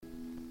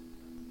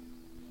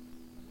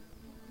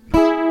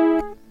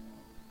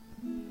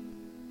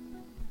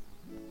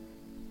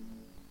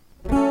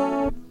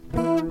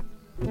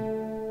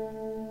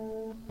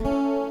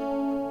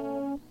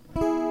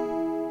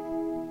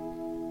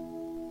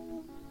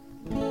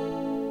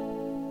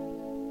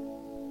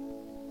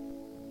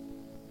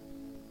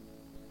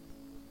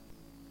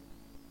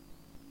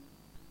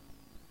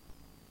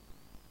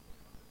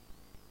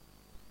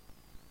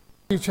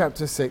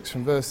Chapter 6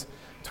 from verse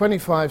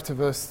 25 to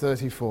verse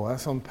 34.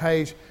 That's on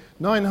page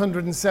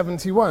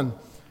 971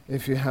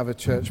 if you have a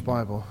church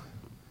Bible.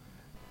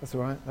 That's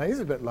all right. That is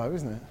a bit low,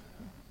 isn't it?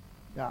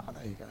 Yeah,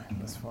 there you go.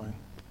 That's fine.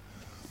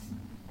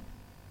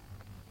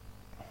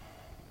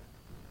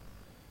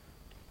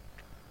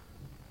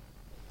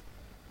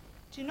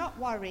 Do not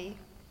worry.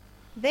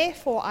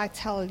 Therefore, I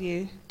tell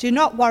you, do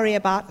not worry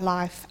about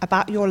life,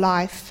 about your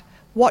life,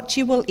 what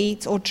you will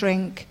eat or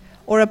drink,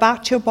 or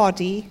about your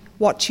body,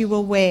 what you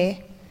will wear.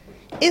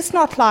 Is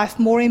not life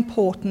more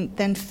important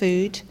than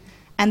food,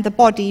 and the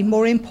body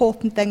more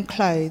important than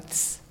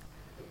clothes?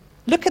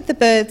 Look at the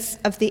birds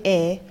of the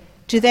air.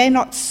 Do they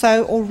not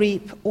sow or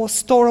reap or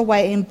store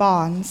away in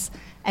barns,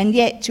 and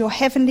yet your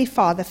heavenly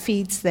Father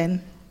feeds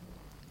them?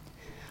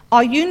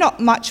 Are you not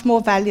much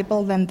more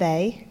valuable than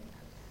they?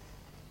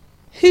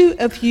 Who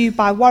of you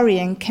by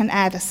worrying can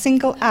add a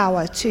single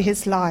hour to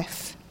his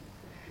life?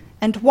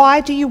 And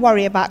why do you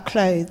worry about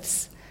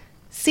clothes?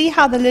 See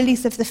how the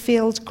lilies of the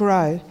field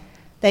grow.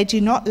 They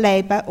do not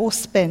labor or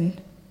spin.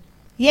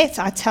 Yet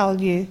I tell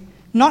you,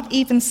 not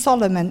even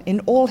Solomon in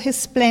all his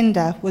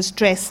splendor was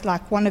dressed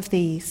like one of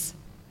these.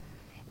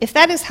 If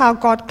that is how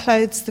God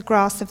clothes the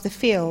grass of the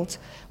field,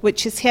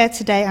 which is here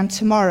today and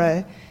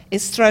tomorrow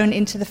is thrown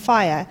into the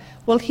fire,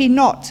 will he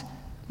not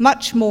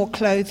much more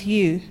clothe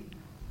you,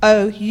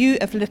 O you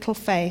of little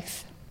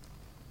faith?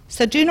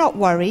 So do not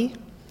worry,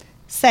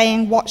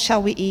 saying, what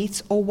shall we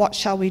eat, or what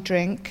shall we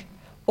drink,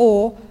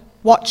 or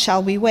what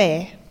shall we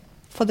wear?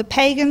 For the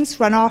pagans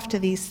run after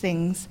these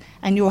things,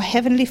 and your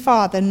heavenly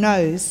Father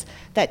knows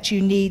that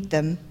you need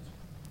them.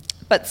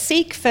 But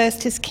seek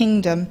first his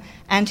kingdom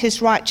and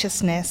his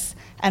righteousness,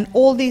 and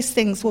all these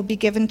things will be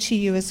given to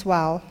you as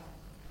well.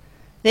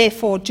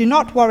 Therefore, do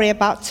not worry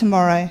about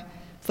tomorrow,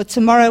 for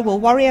tomorrow will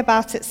worry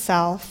about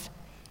itself.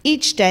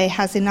 Each day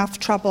has enough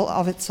trouble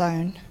of its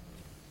own.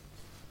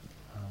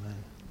 Amen.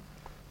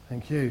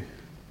 Thank you.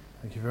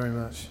 Thank you very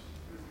much.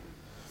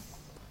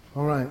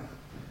 All right.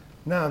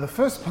 Now, the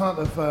first part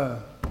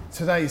of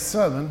today's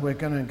sermon, we're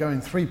going to go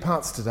in three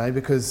parts today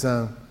because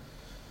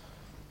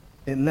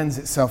it lends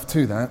itself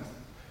to that.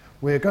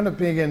 We're going to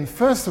begin,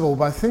 first of all,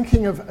 by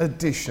thinking of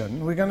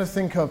addition. We're going to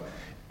think of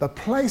the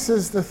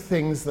places, the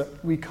things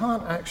that we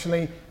can't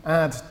actually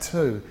add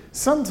to.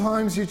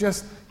 Sometimes you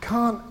just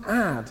can't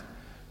add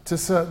to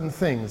certain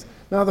things.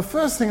 Now, the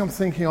first thing I'm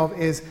thinking of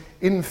is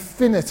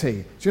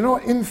infinity. Do you know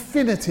what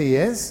infinity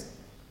is?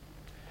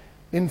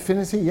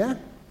 Infinity, yeah?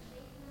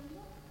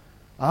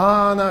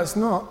 No, it's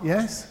not.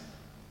 Yes?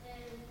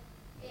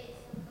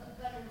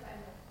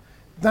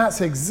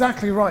 That's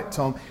exactly right,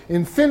 Tom.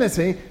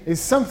 Infinity is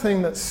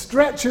something that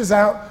stretches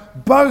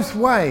out both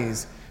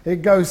ways.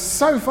 It goes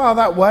so far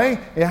that way,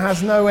 it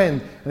has no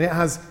end. And it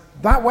has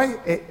that way,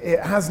 it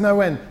has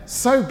no end.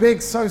 So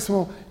big, so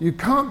small, you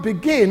can't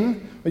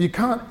begin or you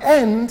can't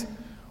end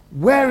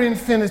where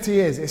infinity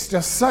is. It's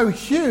just so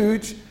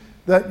huge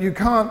that you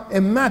can't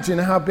imagine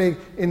how big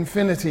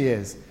infinity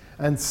is.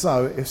 And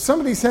so, if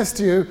somebody says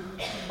to you,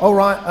 all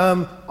right,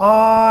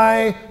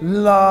 I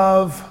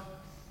love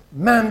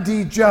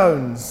Mandy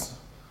Jones,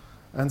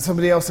 and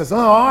somebody else says,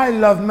 oh, I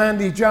love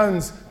Mandy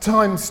Jones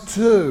times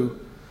 2,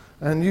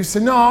 and you say,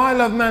 no, I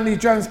love Mandy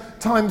Jones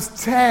times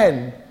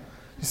 10.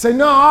 You say,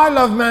 no, I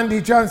love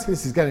Mandy Jones.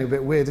 This is getting a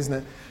bit weird, isn't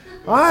it?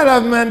 I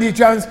love Mandy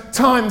Jones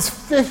times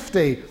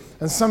 50.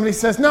 And somebody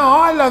says, no,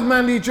 I love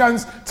Mandy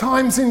Jones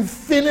times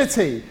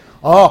infinity.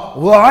 Oh,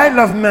 well, I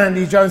love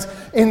Mandy Jones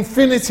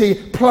infinity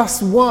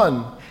plus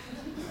 1.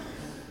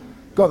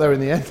 Got there in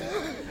the end.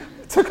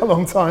 It took a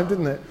long time,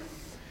 didn't it?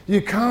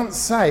 You can't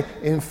say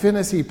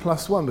infinity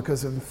plus 1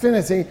 because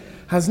infinity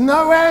has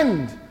no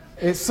end.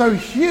 It's so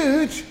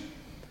huge.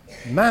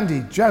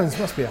 Mandy Jones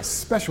must be a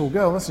special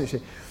girl, mustn't she?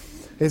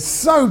 It's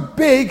so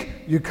big,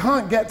 you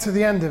can't get to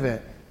the end of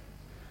it.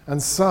 And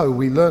so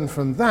we learn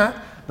from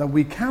that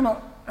we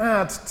cannot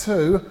add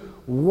to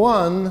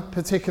one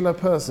particular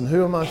person.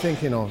 Who am I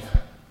thinking of?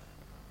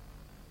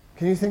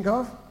 Can you think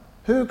of?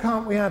 Who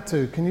can't we add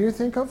to? Can you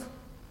think of?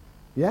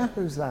 Yeah,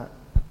 who's that?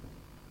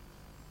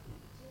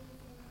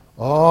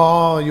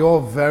 Oh,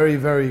 you're very,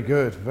 very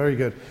good. Very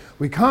good.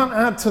 We can't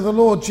add to the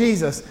Lord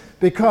Jesus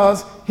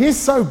because he's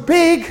so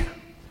big,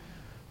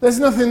 there's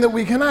nothing that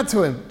we can add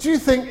to him. Do you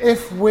think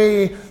if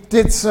we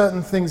did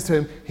certain things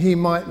to him, he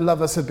might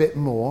love us a bit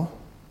more?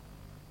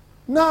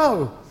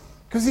 No,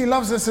 because he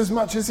loves us as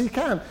much as he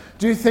can.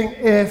 Do you think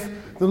if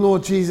the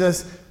Lord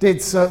Jesus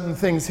did certain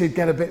things, he'd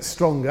get a bit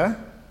stronger?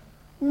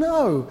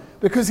 No,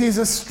 because he's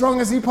as strong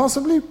as he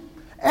possibly,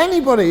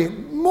 anybody,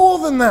 more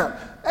than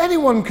that,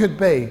 anyone could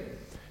be.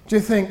 Do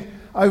you think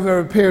over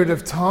a period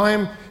of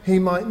time, he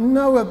might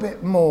know a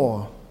bit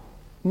more?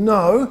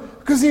 No,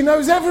 because he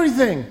knows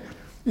everything.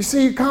 You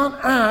see, you can't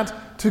add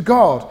to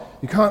God.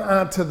 You can't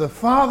add to the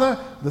Father,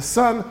 the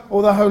Son,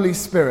 or the Holy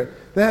Spirit.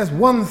 There's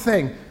one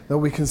thing that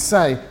we can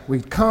say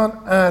we can't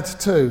add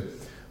to.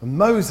 And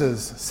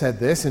Moses said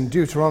this in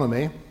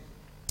Deuteronomy.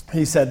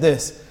 He said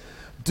this,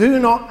 do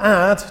not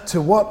add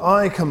to what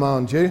I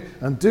command you,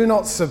 and do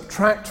not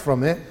subtract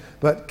from it,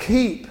 but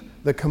keep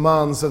the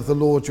commands of the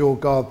Lord your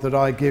God that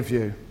I give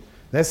you.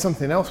 There's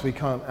something else we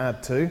can't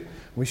add to.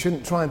 We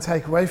shouldn't try and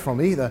take away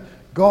from either.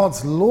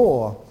 God's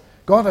law.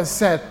 God has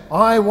said,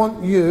 I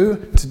want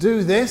you to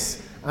do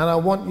this, and I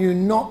want you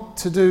not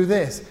to do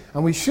this.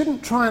 And we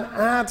shouldn't try and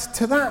add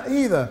to that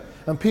either.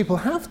 And people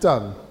have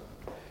done.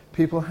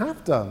 People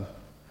have done.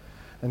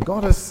 And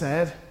God has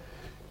said,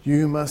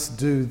 you must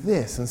do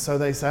this. And so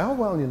they say, oh,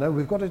 well,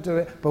 we've got to do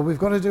it, but we've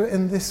got to do it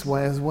in this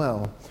way as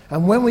well.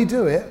 And when we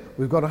do it,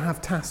 we've got to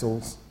have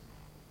tassels.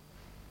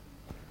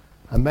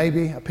 And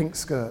maybe a pink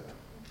skirt.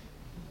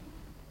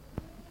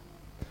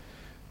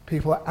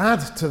 People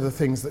add to the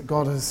things that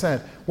God has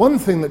said. One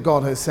thing that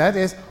God has said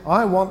is,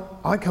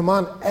 I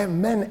command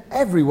men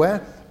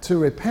everywhere to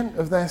repent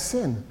of their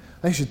sin.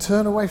 They should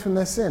turn away from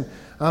their sin.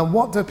 And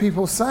what do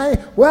people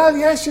say? Well,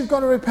 yes, you've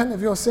got to repent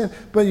of your sin,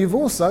 but you've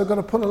also got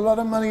to put a lot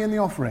of money in the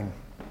offering.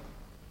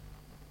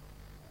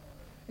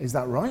 Is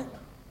that right?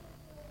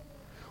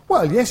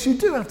 Well, yes, you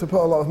do have to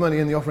put a lot of money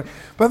in the offering,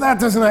 but that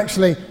doesn't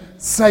actually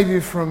save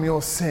you from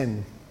your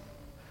sin.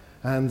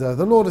 And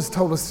the Lord has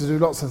told us to do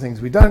lots of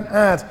things. We don't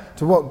add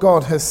to what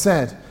God has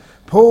said.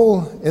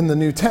 Paul, in the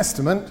New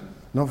Testament,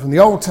 not from the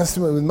Old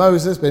Testament with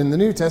Moses, but in the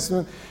New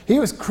Testament, he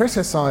was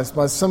criticized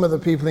by some of the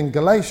people in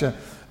Galatia.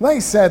 They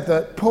said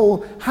that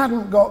Paul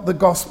hadn't got the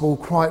gospel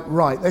quite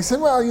right. They said,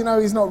 well,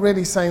 he's not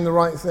really saying the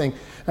right thing.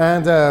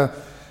 And,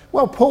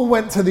 Paul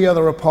went to the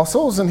other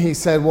apostles, and he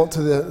said, what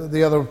to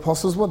the other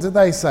apostles? What did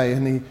they say?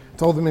 And he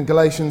told them in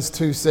Galatians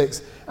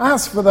 2:6,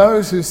 as for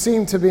those who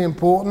seem to be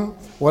important,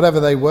 whatever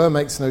they were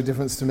makes no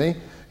difference to me.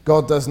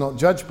 God does not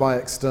judge by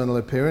external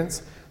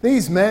appearance.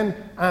 These men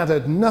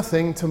added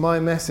nothing to my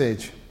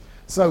message.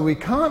 So we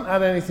can't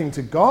add anything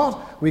to God.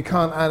 We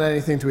can't add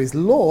anything to his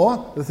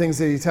law, the things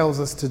that he tells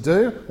us to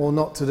do or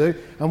not to do.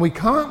 And we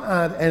can't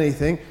add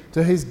anything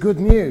to his good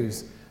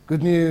news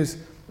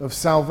of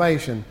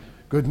salvation,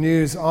 good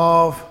news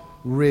of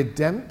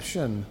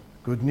redemption,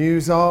 good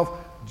news of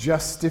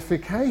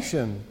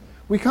justification.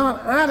 We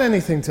can't add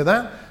anything to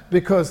that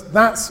because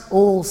that's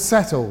all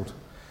settled.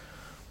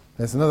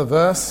 There's another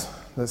verse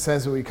that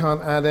says that we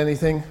can't add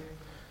anything,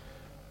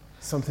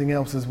 something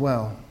else as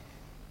well.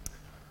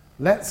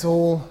 Let's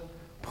all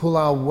pull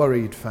our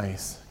worried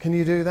face. Can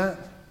you do that?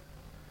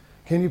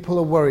 Can you pull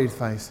a worried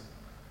face?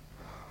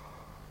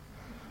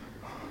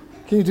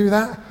 Can you do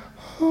that?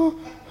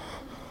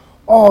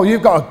 Oh,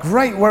 you've got a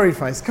great worried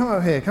face. Come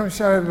over here. Come and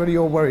show everybody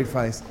your worried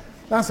face.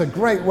 That's a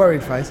great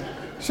worried face.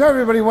 Show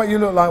everybody what you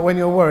look like when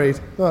you're worried.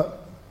 Look.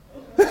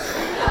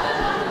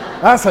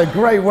 That's a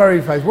great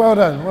worried face. Well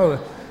done, well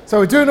done. So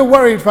we're doing a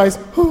worried face.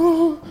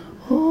 You're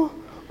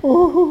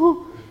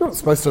not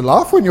supposed to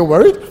laugh when you're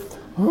worried.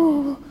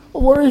 A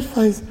worried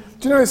face.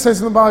 Do you know it says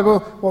in the Bible,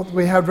 what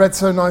we had read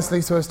so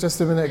nicely to us just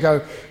a minute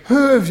ago,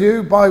 who of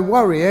you, by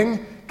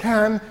worrying,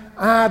 can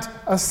add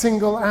a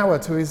single hour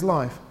to his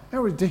life?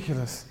 How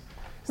ridiculous.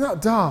 Isn't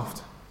that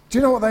daft? Do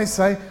you know what they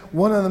say?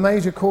 One of the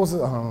major causes...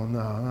 Oh,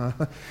 no.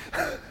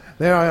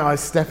 There I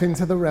step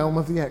into the realm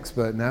of the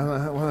expert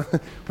now.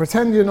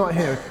 Pretend you're not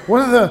here.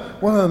 One of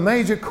the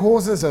major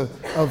causes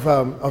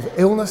of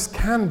illness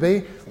can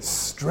be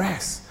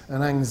stress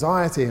and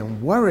anxiety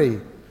and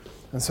worry.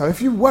 And so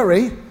if you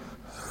worry,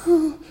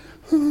 do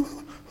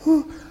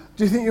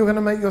you think you're going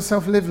to make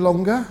yourself live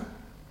longer?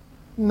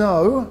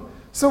 No.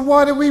 So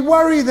why do we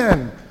worry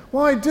then?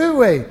 Why do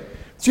we?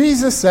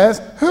 Jesus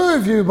says, who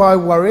of you by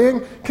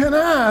worrying can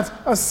add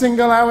a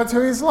single hour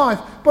to his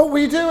life? But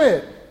we do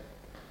it.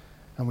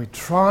 And we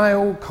try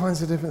all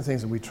kinds of different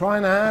things. And we try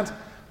and add.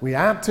 We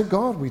add to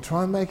God. We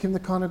try and make him the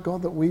kind of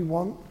God that we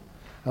want.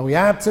 And we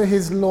add to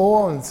his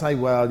law and say,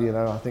 well,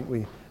 I think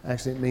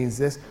it means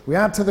this. We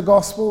add to the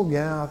gospel.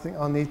 Yeah, I think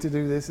I need to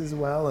do this as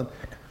well. And,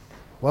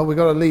 well, we've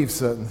got to leave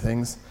certain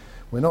things.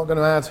 We're not going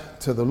to add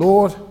to the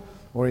Lord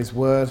or his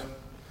word.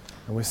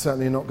 And we're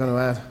certainly not going to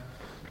add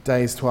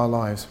days to our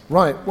lives.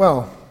 Right,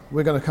 well,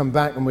 we're going to come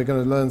back and we're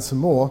going to learn some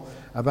more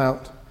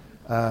about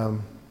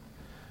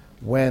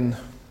when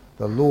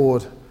the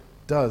Lord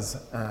does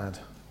add.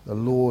 The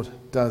Lord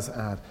does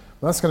add.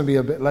 Well, that's going to be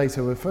a bit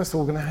later. We're first of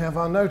all going to have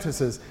our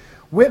notices.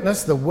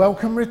 Witness the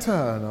welcome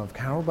return of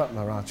Carol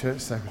Butler, our church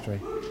secretary.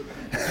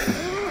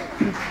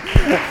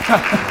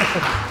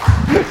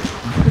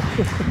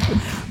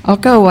 I'll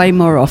go away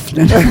more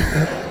often.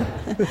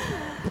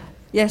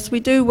 Yes, we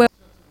do.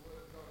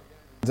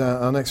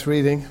 Our next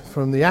reading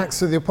from the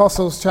Acts of the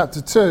Apostles,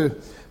 chapter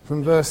 2,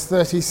 from verse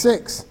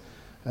 36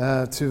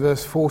 to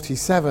verse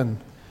 47.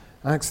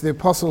 Acts of the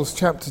Apostles,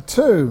 chapter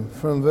 2,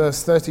 from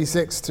verse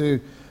 36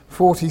 to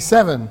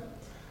 47.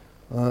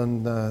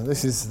 And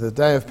this is the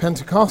day of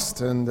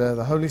Pentecost, and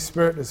the Holy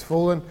Spirit has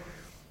fallen,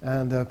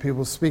 and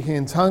people speaking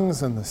in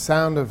tongues, and the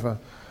sound of a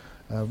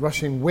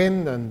rushing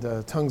wind,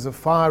 and tongues of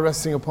fire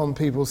resting upon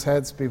people's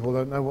heads. People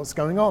don't know what's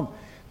going on.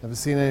 Never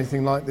seen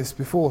anything like this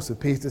before. So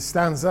Peter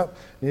stands up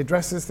and he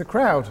addresses the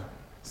crowd.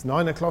 It's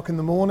 9 o'clock in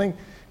the morning.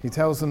 He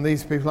tells them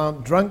these people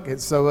aren't drunk.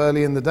 It's so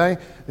early in the day.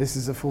 This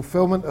is a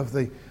fulfillment of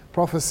the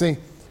prophecy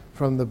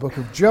from the book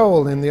of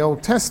Joel in the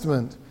Old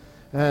Testament.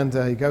 And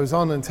he goes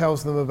on and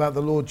tells them about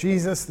the Lord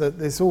Jesus, that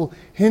this all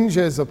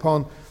hinges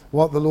upon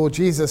what the Lord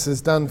Jesus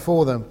has done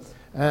for them.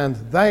 And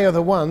they are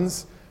the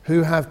ones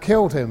who have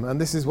killed him.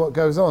 And this is what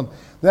goes on.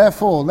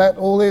 Therefore, let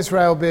all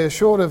Israel be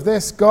assured of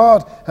this: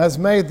 God has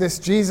made this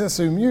Jesus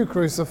whom you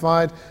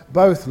crucified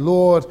both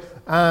Lord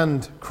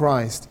and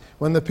Christ.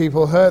 When the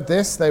people heard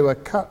this, they were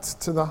cut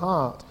to the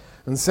heart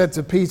and said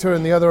to Peter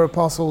and the other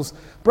apostles,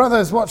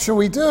 "Brothers, what shall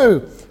we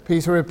do?"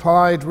 Peter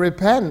replied,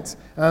 "Repent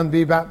and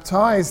be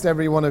baptized,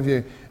 every one of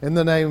you, in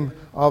the name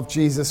of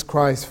Jesus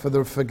Christ for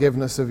the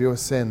forgiveness of your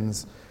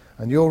sins.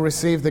 And you'll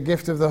receive the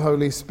gift of the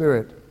Holy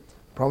Spirit.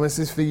 Promise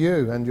is for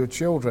you and your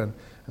children,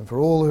 and for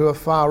all who are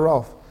far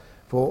off,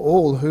 for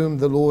all whom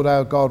the Lord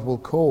our God will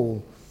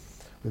call."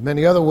 With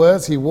many other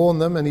words he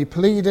warned them, and he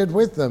pleaded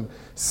with them,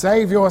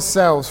 "Save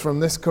yourselves from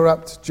this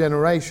corrupt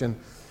generation."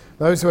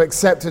 Those who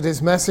accepted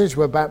his message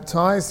were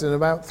baptized, and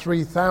about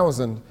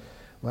 3,000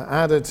 were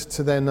added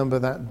to their number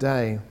that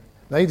day.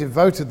 They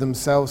devoted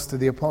themselves to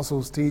the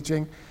apostles'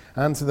 teaching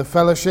and to the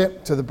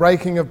fellowship, to the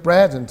breaking of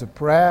bread and to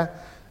prayer.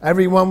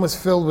 Everyone was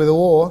filled with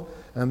awe,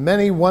 and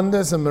many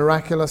wonders and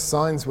miraculous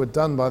signs were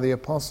done by the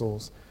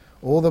apostles.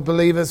 All the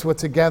believers were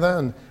together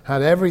and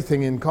had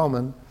everything in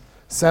common.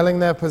 Selling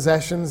their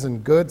possessions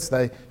and goods,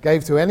 they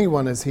gave to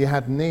anyone as he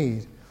had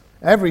need.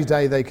 Every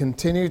day they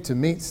continued to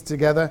meet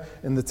together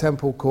in the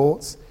temple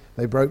courts.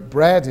 They broke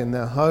bread in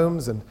their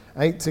homes and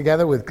ate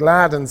together with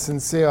glad and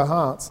sincere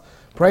hearts,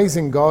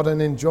 praising God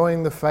and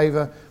enjoying the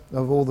favor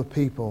of all the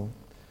people.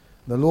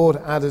 The Lord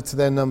added to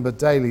their number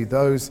daily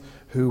those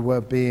who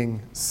were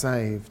being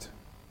saved.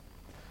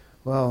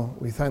 Well,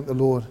 we thank the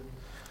Lord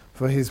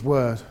for his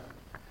word.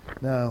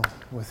 Now,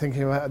 we're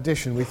thinking about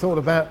addition. We thought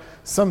about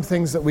some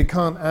things that we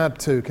can't add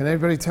to. Can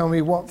anybody tell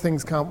me what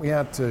things can't we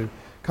add to?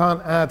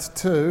 Can't add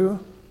to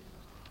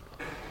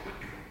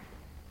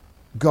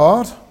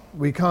God.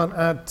 We can't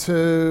add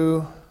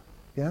to,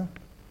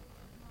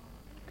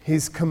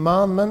 his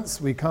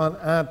commandments. We can't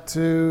add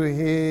to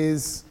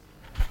his,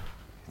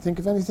 think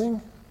of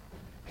anything?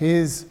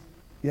 His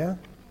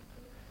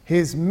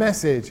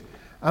message.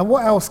 And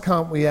what else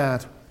can't we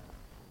add?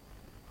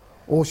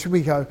 Or should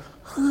we go,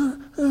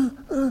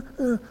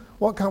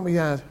 what can't we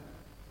add?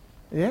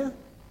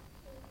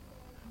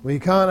 We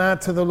can't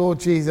add to the Lord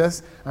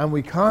Jesus, and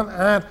we can't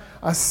add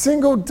a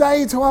single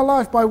day to our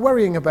life by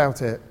worrying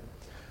about it.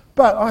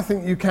 But I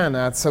think you can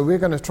add, so we're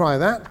going to try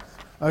that.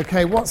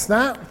 Okay, what's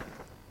that?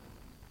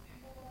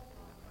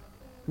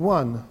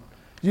 1.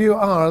 You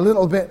are a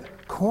little bit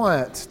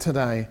quiet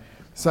today.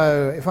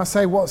 So if I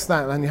say, what's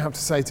that? Then you have to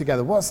say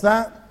together, what's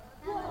that?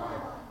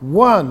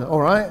 1,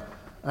 all right.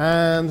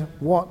 And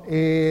what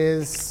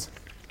is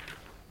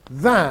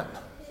that?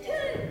 2.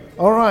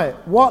 All right,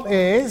 what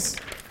is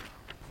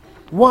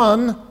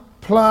 1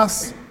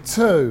 plus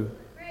 2?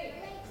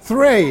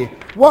 3.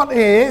 What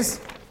is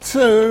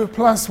 2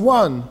 plus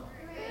 1? 3.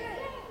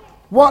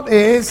 What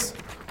is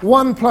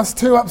 1 plus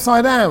 2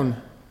 upside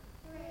down?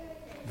 3.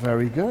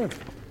 Very good.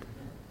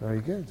 Very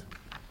good.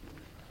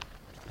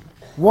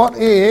 What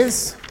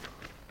is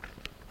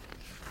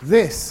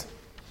this?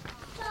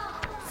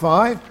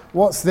 5.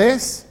 What's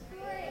this?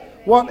 3.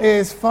 What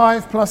is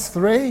 5 plus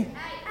 3?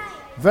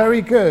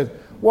 Very good.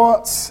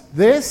 What's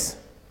this?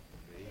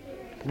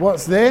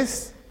 What's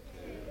this?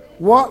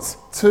 What's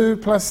 2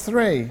 plus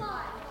 3?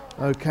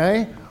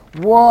 Okay.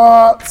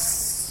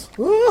 What's...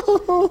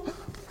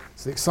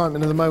 It's the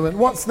excitement of the moment.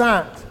 What's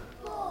that?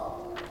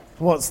 4.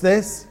 What's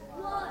this?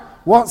 1.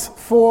 What's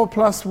 4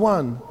 plus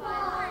 1?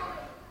 5.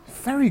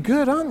 Very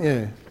good, aren't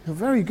you? You're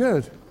very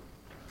good.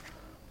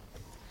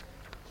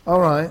 All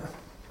right.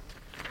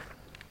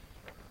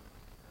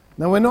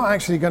 Now, we're not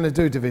actually going to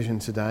do division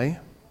today.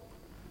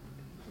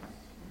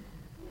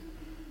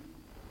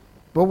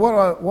 But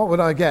what would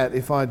I get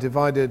if I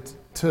divided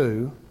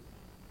 2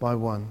 by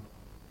 1?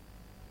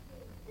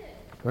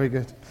 Very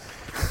good.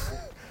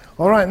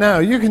 All right, now,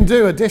 you can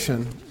do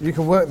addition. You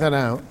can work that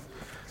out.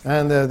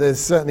 And there's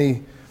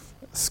certainly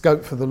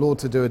scope for the Lord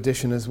to do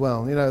addition as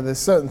well. You know, there's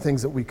certain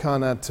things that we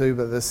can't add to,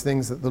 but there's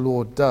things that the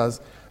Lord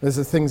does. There's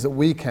the things that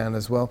we can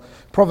as well.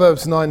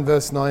 Proverbs 9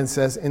 verse 9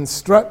 says,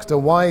 "Instruct a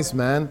wise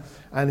man,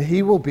 and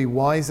he will be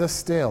wiser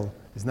still."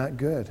 Isn't that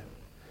good?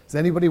 Is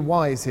anybody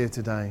wise here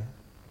today?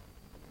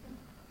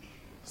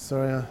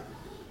 Sorry,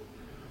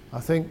 I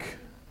think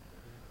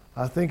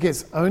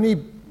it's only,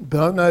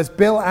 no, it's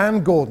Bill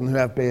and Gordon who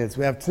have beards.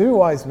 We have 2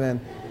 wise men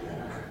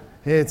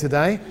here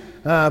today.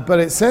 But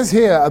it says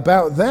here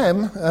about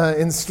them,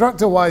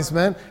 instruct a wise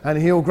man,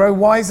 and he'll grow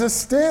wiser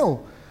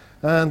still.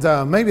 And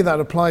maybe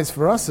that applies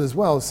for us as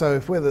well. So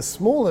if we're the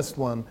smallest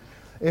one,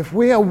 if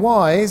we are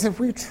wise, if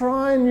we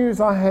try and use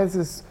our heads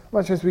as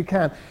much as we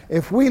can,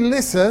 if we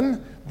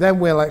listen, then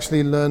we'll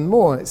actually learn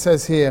more. It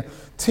says here,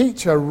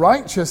 teach a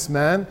righteous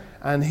man,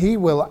 and he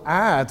will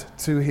add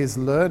to his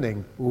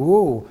learning.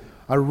 Ooh.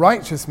 A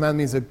righteous man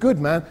means a good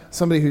man,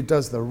 somebody who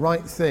does the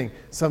right thing,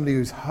 somebody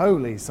who's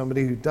holy,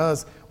 somebody who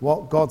does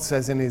what God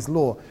says in his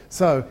law.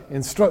 So,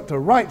 instruct a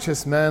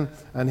righteous man,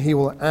 and he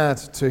will add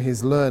to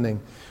his learning.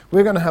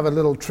 We're going to have a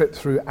little trip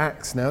through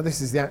Acts now.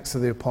 This is the Acts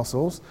of the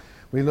Apostles.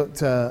 We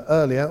looked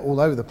earlier all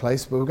over the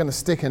place, but we're going to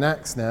stick in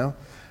Acts now.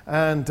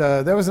 And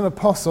there was an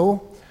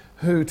apostle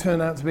who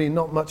turned out to be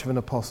not much of an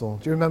apostle.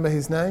 Do you remember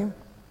his name?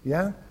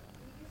 Yeah?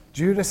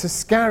 Judas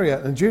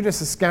Iscariot. And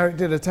Judas Iscariot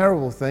did a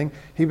terrible thing.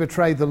 He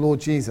betrayed the Lord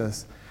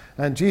Jesus.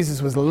 And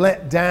Jesus was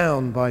let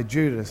down by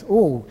Judas.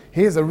 Oh,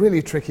 here's a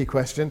really tricky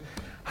question.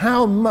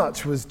 How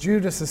much was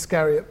Judas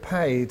Iscariot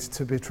paid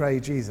to betray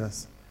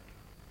Jesus?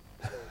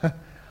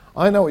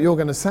 I know what you're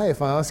going to say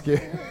if I ask you.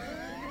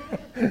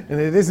 And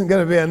it isn't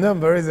going to be a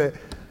number, is it?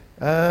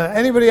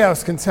 Anybody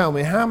else can tell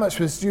me, how much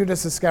was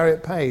Judas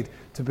Iscariot paid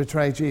to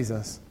betray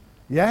Jesus?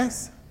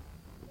 Yes?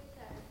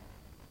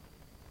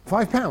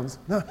 £5?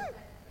 No.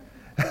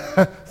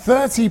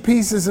 30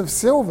 pieces of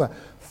silver.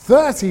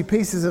 30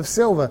 pieces of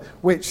silver,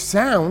 which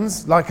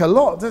sounds like a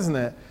lot, doesn't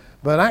it?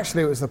 But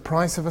actually it was the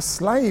price of a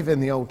slave in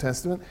the Old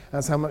Testament.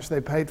 That's how much they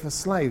paid for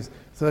slaves,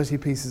 30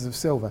 pieces of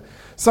silver.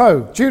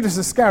 So Judas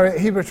Iscariot,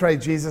 he betrayed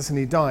Jesus and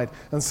he died.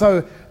 And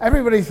so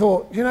everybody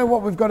thought, you know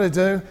what we've got to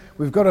do?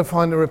 We've got to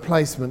find a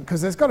replacement,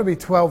 because there's got to be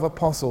 12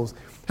 apostles.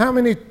 How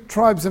many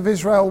tribes of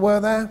Israel were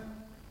there?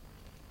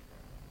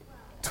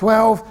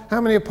 12.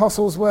 How many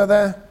apostles were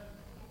there?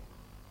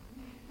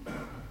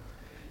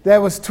 There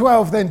was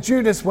 12, then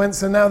Judas went,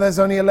 so now there's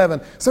only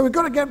 11. So we've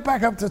got to get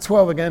back up to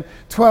 12 again.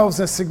 12's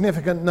a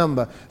significant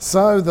number.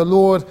 So the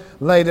Lord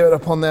laid it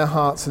upon their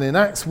hearts. And in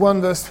Acts 1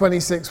 verse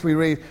 26 we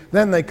read,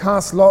 then they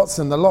cast lots,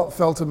 and the lot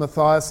fell to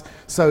Matthias.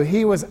 So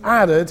he was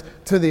added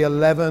to the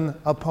 11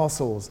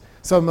 apostles.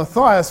 So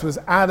Matthias was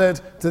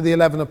added to the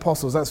 11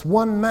 apostles. That's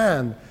one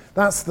man.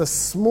 That's the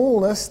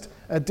smallest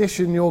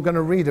addition you're going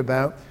to read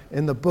about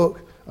in the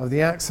book of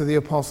the Acts of the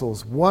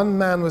Apostles. One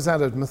man was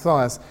added,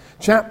 Matthias.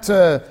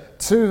 Chapter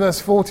 2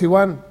 verse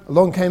 41,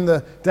 along came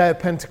the day of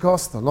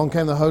Pentecost, along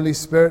came the Holy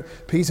Spirit.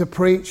 Peter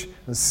preached,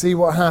 and see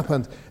what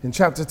happened. In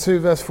chapter 2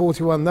 verse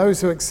 41,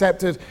 those who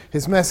accepted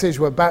his message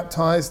were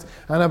baptized,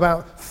 and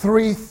about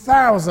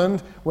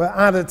 3,000 were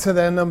added to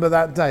their number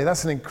that day.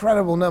 That's an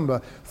incredible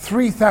number.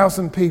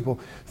 3,000 people.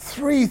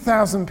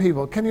 3,000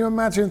 people. Can you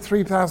imagine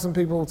 3,000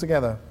 people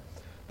altogether?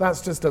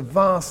 That's just a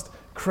vast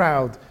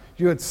crowd.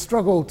 You would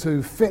struggle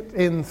to fit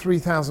in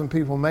 3,000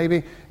 people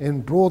maybe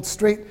in Broad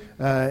Street,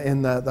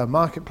 in the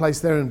marketplace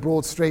there in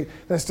Broad Street.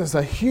 There's just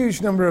a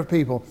huge number of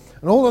people.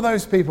 And all of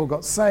those people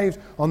got saved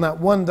on that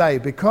one day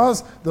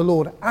because the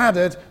Lord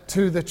added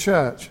to the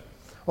church.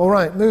 All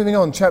right, moving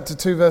on, chapter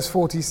 2, verse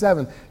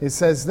 47. It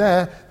says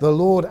there, the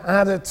Lord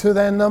added to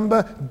their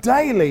number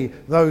daily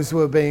those who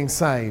were being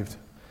saved.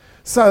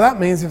 So that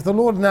means if the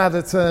Lord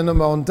added to their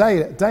number on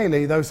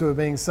daily, those who were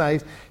being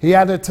saved, he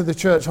added to the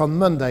church on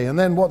Monday. And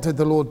then what did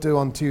the Lord do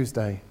on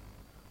Tuesday?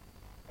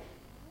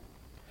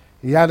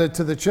 He added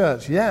to the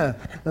church, yeah.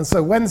 And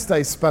so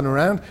Wednesday spun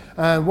around,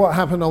 and what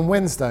happened on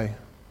Wednesday?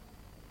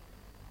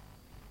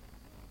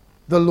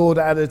 The Lord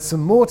added some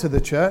more to the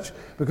church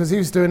because he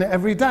was doing it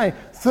every day.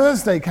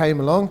 Thursday came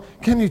along.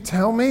 Can you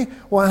tell me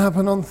what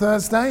happened on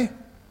Thursday?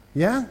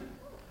 Yeah?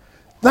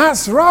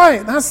 That's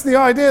right. That's the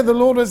idea. The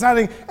Lord was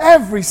adding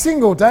every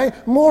single day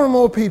more and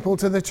more people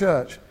to the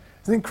church.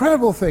 It's an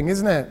incredible thing,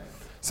 isn't it?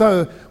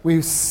 So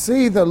we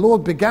see the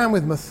Lord began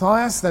with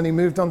Matthias, then he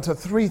moved on to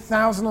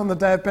 3,000 on the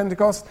day of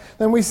Pentecost.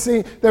 Then we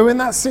see they were in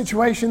that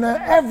situation there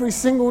every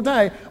single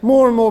day.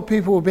 More and more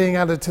people were being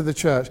added to the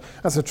church.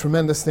 That's a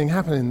tremendous thing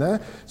happening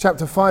there.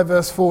 Chapter 5,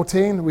 verse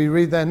 14, we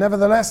read there,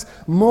 nevertheless,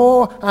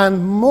 more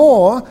and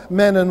more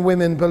men and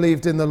women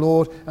believed in the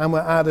Lord and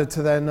were added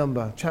to their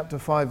number. Chapter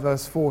 5,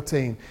 verse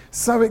 14.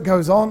 So it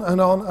goes on and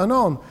on and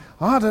on.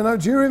 I don't know,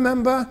 do you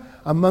remember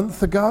a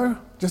month ago?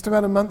 Just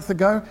about a month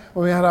ago,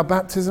 when we had our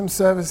baptism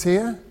service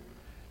here.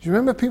 Do you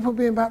remember people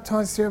being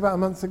baptized here about a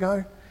month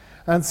ago?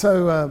 And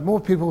so more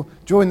people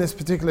joined this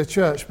particular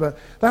church, but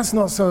that's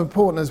not so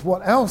important as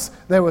what else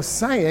they were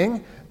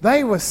saying.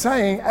 They were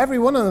saying, every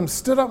one of them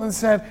stood up and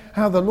said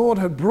how the Lord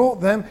had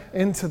brought them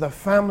into the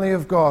family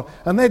of God.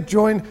 And they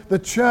joined the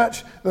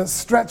church that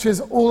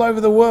stretches all over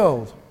the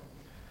world.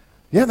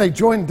 Yeah, they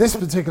joined this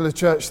particular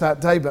church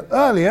that day, but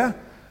earlier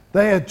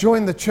they had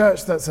joined the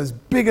church that's as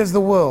big as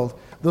the world.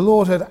 The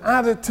Lord had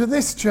added to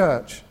this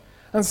church.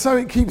 And so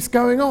it keeps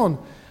going on.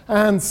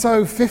 And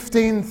so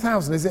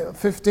 15,000, is it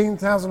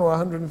 15,000 or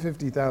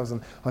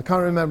 150,000? I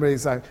can't remember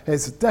exactly.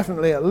 It's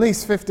definitely at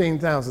least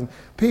 15,000.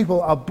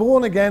 People are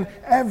born again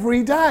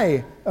every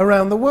day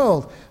around the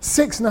world.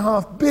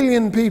 6.5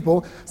 billion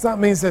people. So that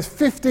means there's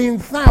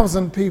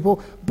 15,000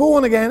 people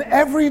born again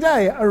every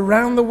day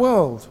around the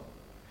world.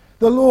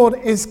 The Lord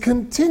is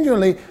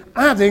continually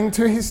adding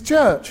to his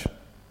church.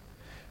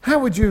 How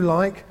would you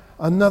like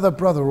another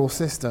brother or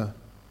sister?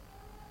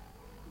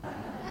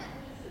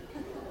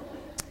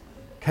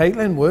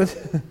 Caitlin would.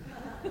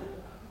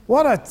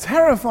 What a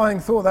terrifying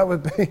thought that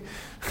would be.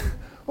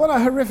 What a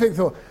horrific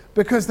thought.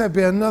 Because there'd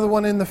be another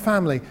one in the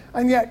family.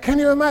 And yet, can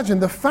you imagine?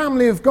 The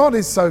family of God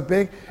is so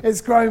big, it's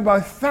growing by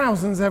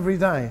thousands every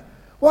day.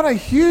 What a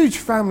huge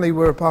family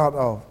we're a part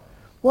of.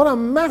 What a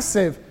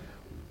massive,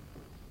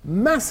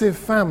 massive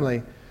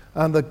family.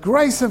 And the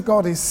grace of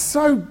God is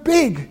so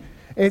big,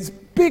 it's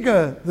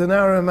bigger than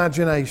our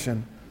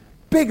imagination,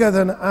 bigger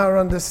than our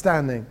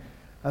understanding.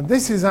 And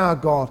this is our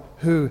God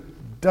who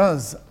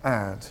does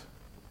add.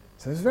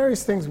 So there's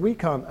various things we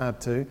can't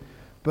add to,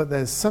 but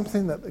there's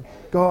something that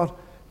God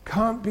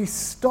can't be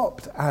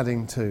stopped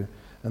adding to,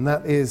 and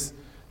that is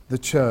the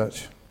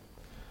church.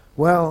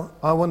 Well,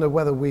 I wonder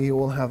whether we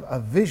all have a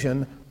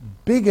vision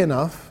big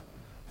enough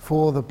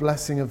for the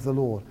blessing of the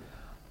Lord.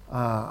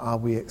 Are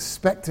we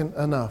expectant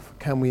enough?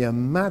 Can we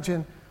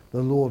imagine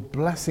the Lord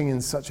blessing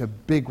in such a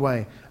big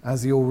way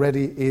as he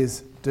already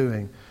is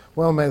doing?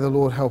 Well, may the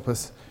Lord help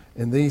us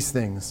in these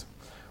things.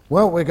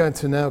 Well, we're going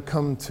to now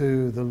come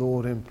to the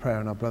Lord in prayer,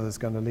 and our brother's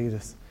going to lead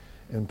us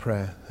in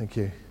prayer. Thank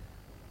you.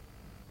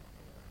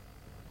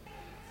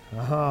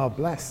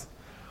 Bless.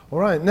 All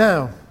right,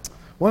 now,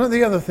 one of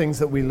the other things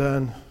that we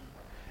learn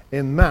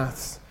in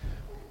maths,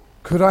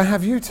 could I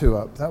have you two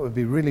up? That would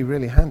be really,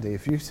 really handy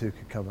if you two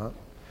could come up.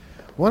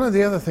 One of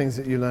the other things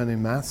that you learn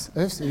in maths,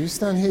 if you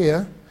stand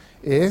here,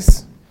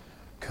 is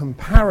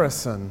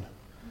comparison.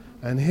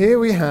 And here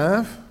we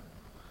have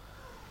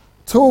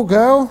tall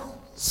girl,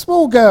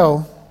 small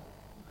girl.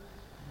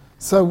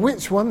 So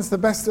which one's the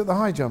best at the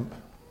high jump?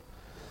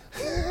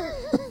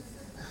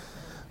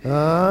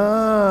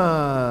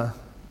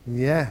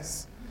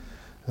 Yes.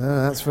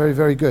 That's very,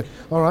 very good.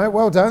 All right,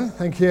 well done.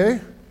 Thank you.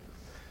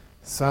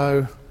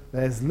 So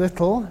there's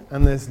little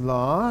and there's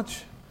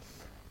large,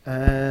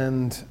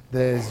 and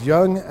there's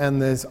young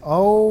and there's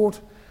old.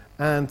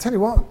 And tell you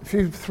what, if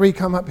you three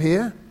come up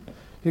here,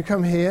 you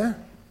come here,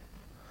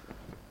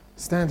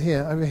 stand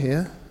here, over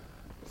here.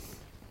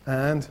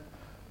 And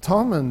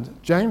Tom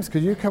and James,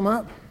 could you come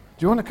up?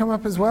 Do you want to come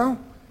up as well?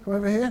 Come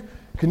over here.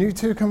 Can you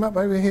two come up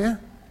over here?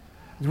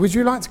 Would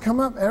you like to come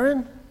up,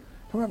 Erin?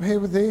 Come up here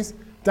with these.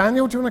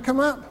 Daniel, do you want to come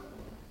up?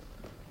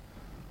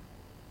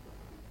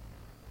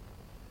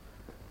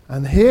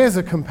 And here's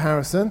a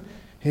comparison.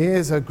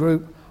 Here's a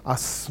group, a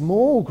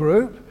small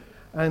group.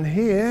 And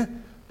here,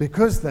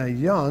 because they're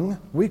young,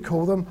 we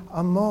call them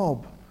a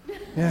mob.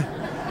 Yeah.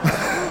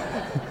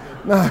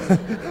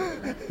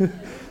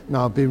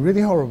 No, it'd be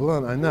really horrible,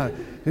 aren't I? No.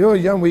 You're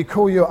young, we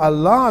call you a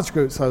large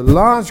group. So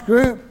large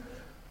group,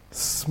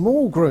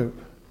 small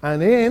group.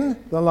 And in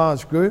the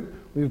large group,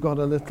 we've got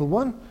a little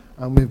one,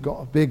 and we've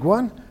got a big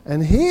one.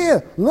 And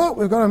here, look,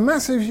 we've got a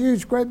massive,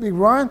 huge, great big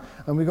Ryan,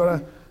 and we've got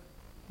a,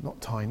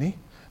 not tiny,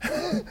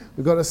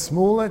 we've got a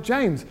smaller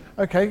James.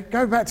 Okay,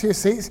 go back to your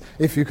seats,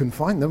 if you can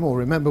find them or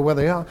remember where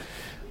they are.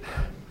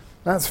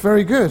 That's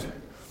very good.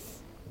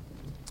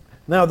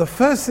 Now, the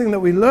first thing that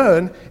we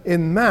learn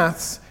in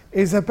maths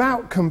is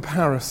about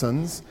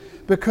comparisons,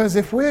 because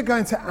if we're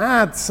going to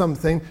add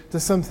something to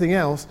something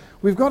else,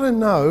 we've got to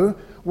know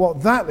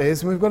what that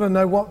is, and we've got to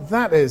know what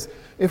that is.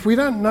 If we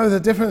don't know the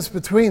difference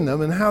between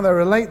them and how they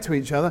relate to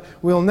each other,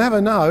 we'll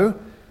never know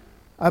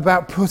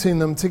about putting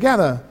them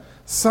together.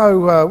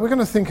 So we're going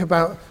to think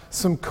about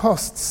some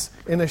costs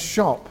in a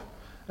shop.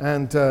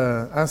 And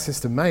our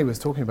sister May was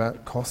talking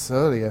about costs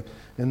earlier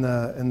in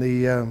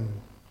the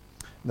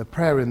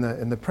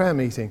prayer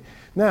meeting.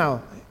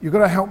 Now, you've got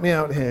to help me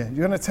out here.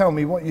 You're going to tell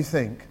me what you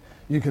think.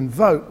 You can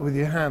vote with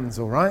your hands,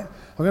 all right?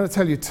 I'm going to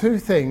tell you two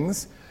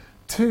things,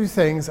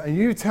 and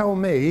you tell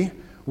me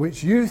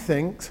which you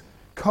think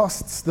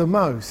costs the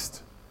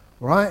most,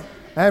 right?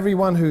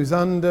 Everyone who's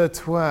under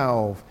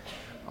 12.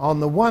 On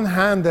the one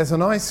hand, there's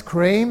an ice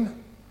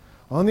cream.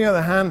 On the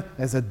other hand,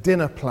 there's a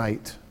dinner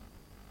plate.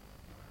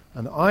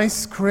 An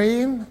ice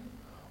cream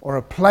or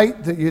a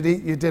plate that you'd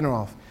eat your dinner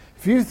off.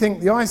 If you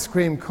think the ice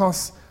cream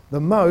costs the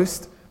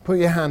most, put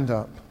your hand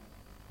up.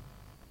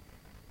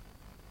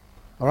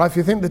 All right, if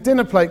you think the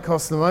dinner plate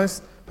costs the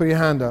most, put your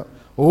hand up.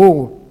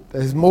 Oh,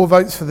 there's more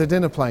votes for the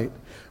dinner plate,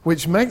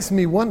 which makes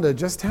me wonder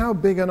just how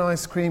big an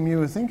ice cream you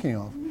were thinking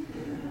of.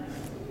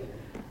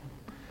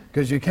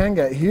 Because you can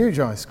get huge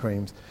ice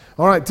creams.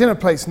 All right, dinner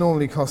plates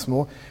normally cost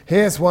more.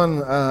 Here's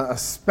one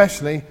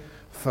especially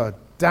for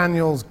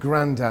Daniel's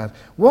granddad.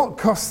 What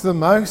costs the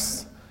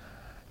most?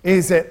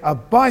 Is it a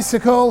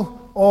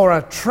bicycle or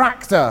a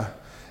tractor?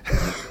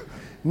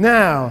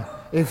 Now,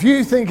 if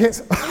you think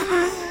it's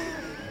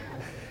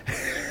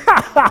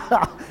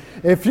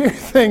if you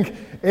think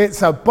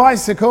it's a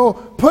bicycle,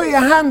 put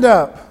your hand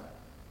up.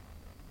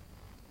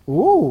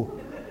 Ooh.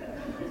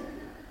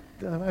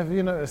 Have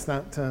you noticed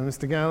that,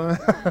 Mr. Gallagher?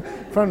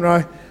 Front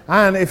row.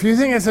 And if you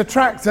think it's a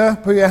tractor,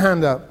 put your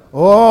hand up.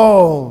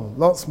 Oh,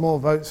 lots more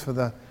votes for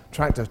the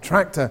tractor.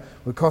 Tractor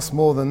would cost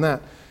more than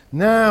that.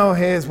 Now,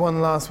 here's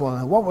one last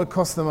one. What would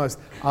cost the most?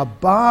 A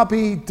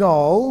Barbie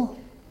doll.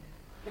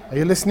 Are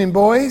you listening,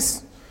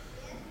 boys?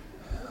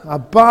 A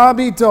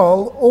Barbie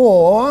doll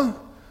or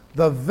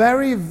the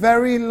very,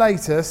 very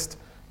latest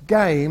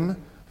game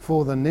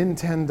for the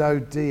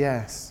Nintendo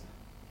DS.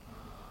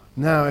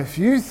 Now, if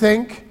you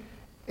think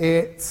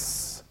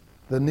it's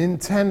the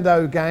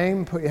Nintendo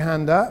game, put your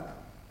hand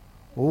up.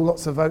 Oh,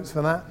 lots of votes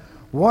for that.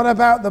 What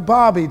about the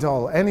Barbie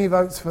doll? Any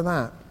votes for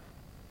that?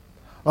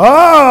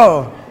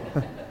 Oh!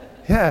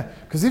 Yeah,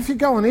 because if you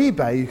go on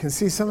eBay, you can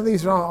see some of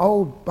these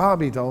old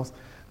Barbie dolls.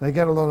 They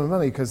get a lot of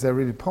money because they're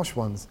really posh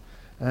ones.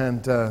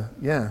 And,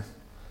 yeah,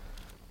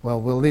 well,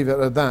 we'll leave it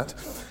at that.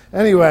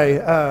 Anyway,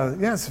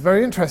 yes,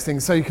 very interesting.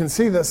 So you can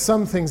see that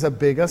some things are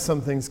bigger, some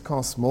things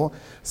cost more,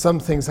 some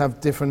things have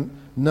different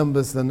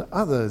numbers than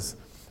others.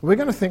 We're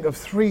going to think of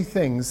 3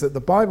 things that the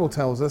Bible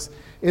tells us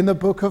in the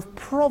book of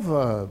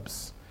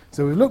Proverbs.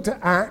 So we've looked at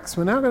Acts,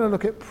 we're now going to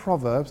look at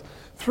Proverbs.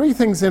 3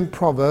 things in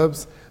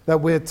Proverbs that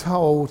we're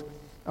told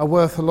are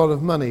worth a lot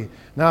of money.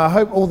 Now I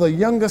hope all the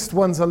youngest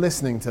ones are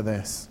listening to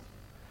this.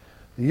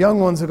 The young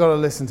ones have got to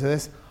listen to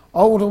this.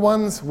 Older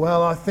ones,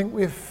 well, I think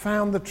we've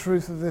found the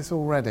truth of this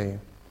already.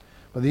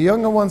 But the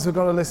younger ones have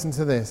got to listen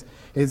to this.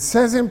 It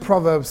says in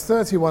Proverbs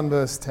 31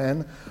 verse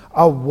 10,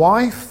 a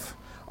wife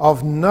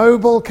of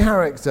noble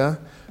character,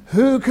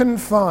 who can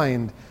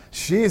find?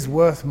 She is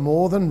worth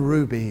more than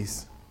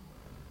rubies.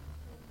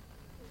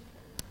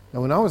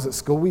 Now when I was at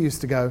school, we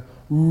used to go,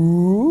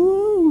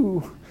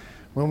 ooh,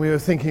 when we were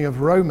thinking of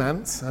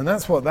romance, and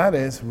that's what that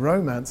is,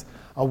 romance.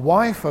 A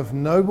wife of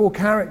noble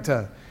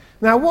character.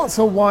 Now what's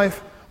a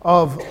wife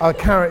of a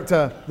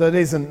character that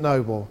isn't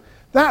noble?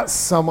 That's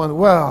someone,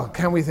 well,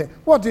 can we think,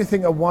 what do you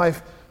think a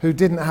wife who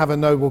didn't have a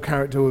noble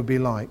character would be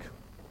like?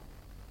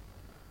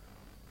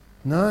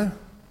 No?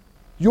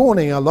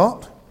 Yawning a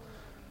lot?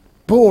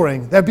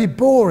 Boring. They'd be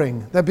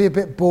boring. They'd be a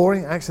bit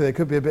boring. Actually, they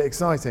could be a bit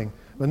exciting,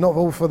 but not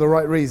all for the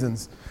right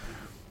reasons.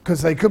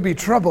 Because they could be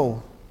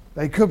trouble.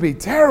 They could be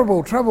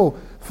terrible trouble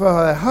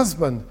for their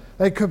husband.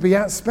 They could be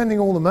out spending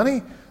all the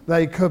money.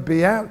 They could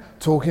be out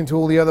talking to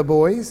all the other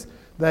boys.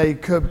 They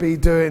could be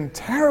doing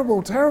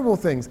terrible, terrible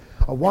things.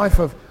 A wife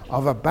of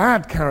a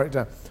bad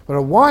character. But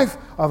a wife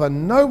of a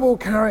noble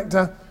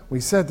character, we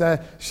said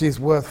there, she's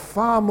worth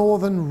far more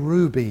than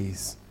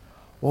rubies.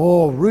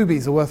 Oh,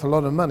 rubies are worth a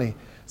lot of money.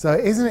 So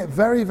isn't it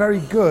very, very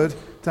good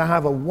to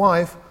have a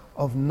wife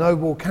of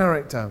noble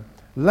character?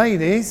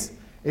 Ladies,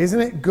 isn't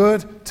it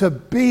good to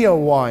be a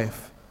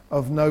wife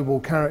of noble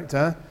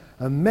character?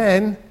 And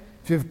men,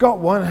 if you've got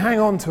one, hang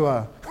on to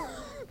her.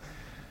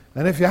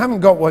 And if you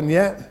haven't got one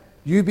yet,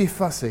 you be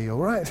fussy, all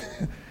right?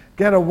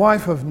 Get a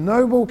wife of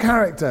noble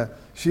character.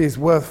 She is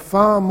worth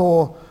far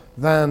more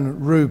than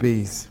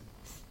rubies.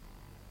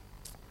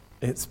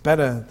 It's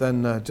better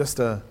than just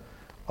a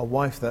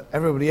wife that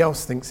everybody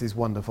else thinks is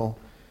wonderful.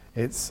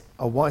 It's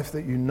a wife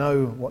that you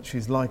know what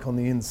she's like on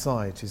the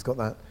inside. She's got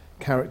that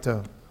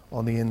character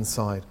on the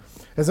inside.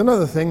 There's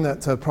another thing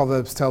that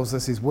Proverbs tells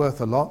us is worth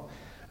a lot.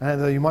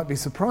 And you might be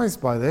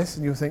surprised by this,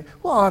 and you'll think,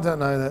 well, I don't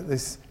know that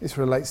this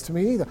relates to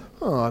me either.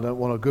 Oh, I don't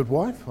want a good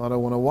wife. I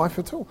don't want a wife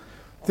at all.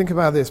 Think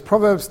about this.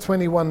 Proverbs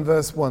 21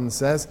 verse 1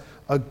 says,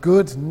 a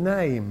good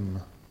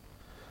name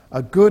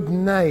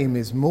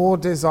is more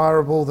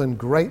desirable than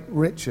great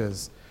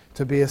riches.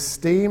 To be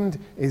esteemed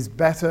is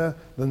better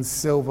than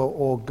silver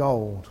or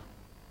gold.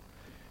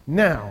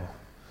 Now,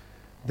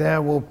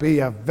 there will be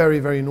a very,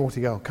 very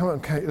naughty girl. Come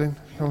on, Caitlin.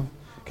 Come on,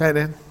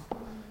 Caitlin.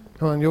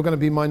 Come on, you're going to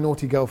be my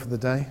naughty girl for the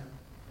day.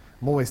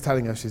 I'm always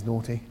telling her she's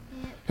naughty.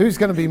 Yeah. Who's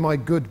going to be my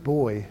good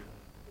boy?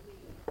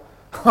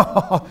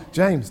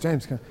 James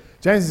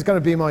is going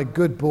to be my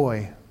good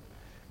boy.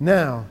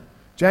 Now,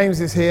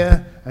 James is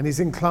here and he's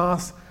in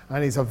class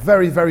and he's a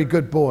very, very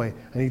good boy.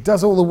 And he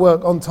does all the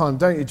work on time,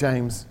 don't you,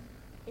 James?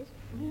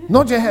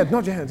 Nod your head,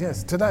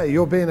 yes. Today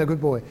you're being a good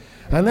boy.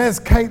 And there's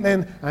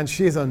Caitlin, and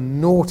she's a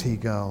naughty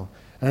girl.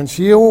 And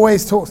she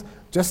always talks,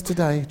 just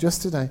today,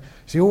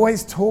 she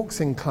always talks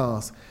in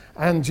class.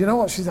 And do you know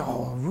what? She's a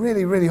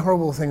really, really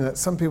horrible thing that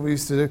some people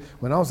used to do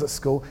when I was at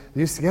school.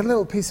 They used to get a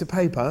little piece of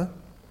paper,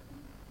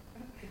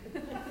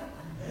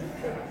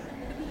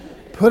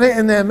 put it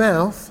in their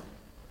mouth,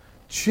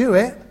 chew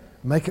it,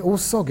 make it all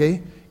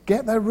soggy,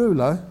 get their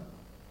ruler,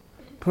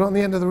 put it on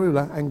the end of the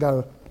ruler, and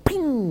go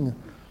ping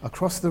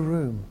across the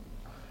room.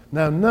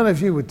 Now, none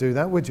of you would do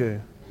that, would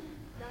you?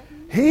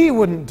 He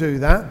wouldn't do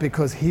that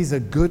because he's a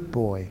good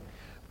boy.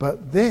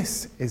 But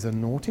this is a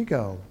naughty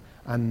girl,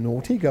 and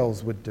naughty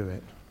girls would do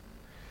it.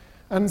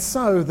 And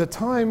so the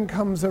time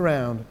comes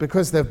around,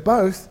 because they've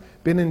both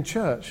been in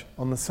church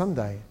on the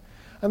Sunday.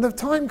 And the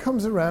time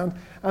comes around,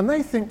 and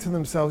they think to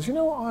themselves, you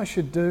know what I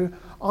should do?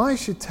 I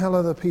should tell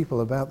other people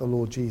about the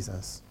Lord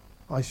Jesus.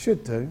 I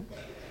should do.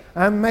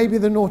 And maybe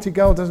the naughty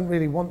girl doesn't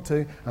really want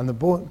to, and the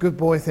good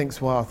boy thinks,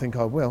 well, I think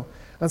I will.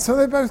 And so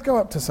they both go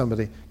up to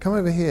somebody, come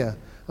over here,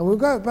 and we'll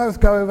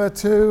both go over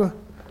to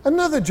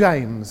another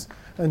James.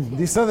 And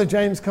this other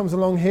James comes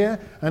along here,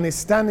 and he's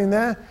standing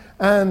there,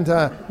 and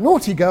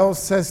naughty girl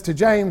says to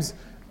James,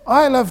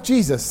 I love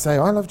Jesus. Say,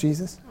 I love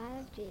Jesus. I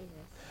love Jesus.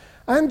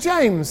 And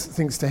James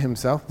thinks to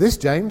himself, this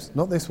James,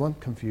 not this one,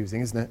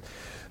 confusing, isn't it?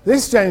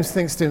 This James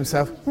thinks to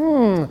himself,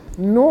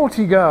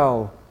 naughty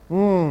girl.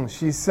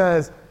 She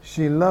says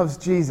she loves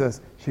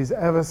Jesus. She's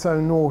ever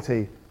so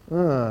naughty.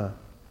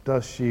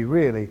 Does she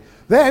really?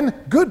 Then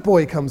good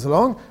boy comes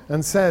along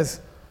and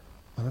says,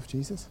 I love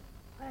Jesus.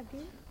 I do.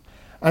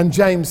 And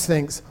James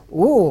thinks,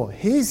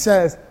 he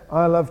says,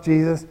 I love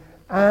Jesus,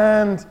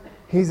 and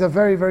he's a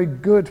very, very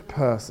good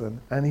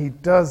person, and he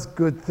does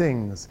good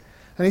things.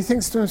 And he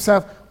thinks to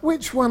himself,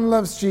 which one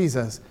loves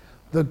Jesus?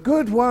 The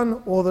good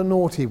one or the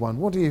naughty one?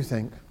 What do you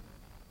think?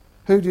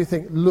 Who do you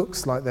think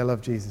looks like they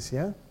love Jesus,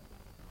 yeah?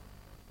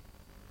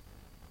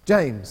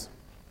 James.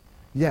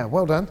 Yeah,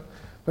 well done.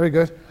 Very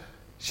good.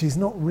 She's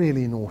not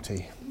really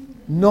naughty.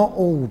 Not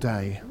all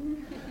day.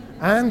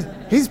 And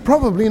he's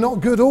probably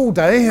not good all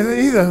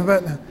day either.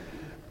 But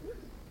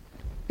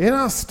in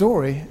our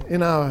story,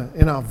 in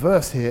our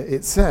verse here,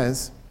 it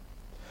says,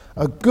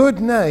 a good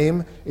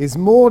name is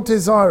more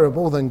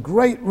desirable than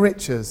great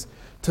riches.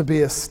 To be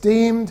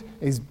esteemed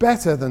is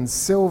better than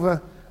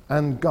silver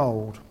and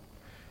gold.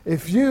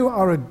 If you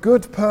are a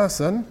good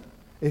person,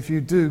 if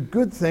you do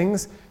good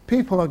things,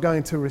 people are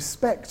going to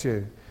respect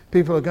you.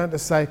 People are going to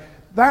say,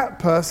 that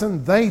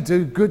person, they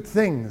do good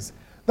things.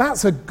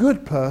 That's a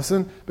good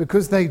person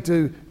because they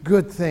do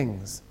good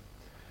things.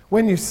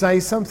 When you say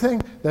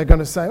something, they're going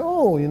to say,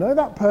 oh, you know,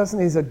 that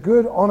person is a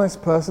good,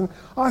 honest person.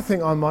 I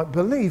think I might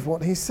believe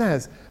what he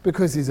says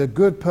because he's a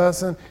good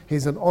person,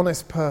 he's an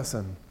honest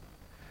person.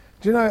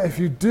 Do you know, if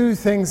you do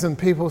things and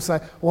people say,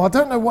 well, I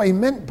don't know what he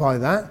meant by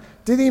that.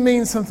 Did he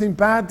mean something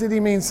bad? Did he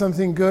mean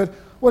something good?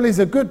 Well, he's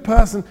a good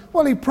person.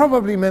 Well, he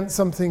probably meant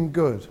something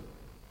good.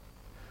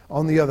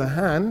 On the other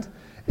hand,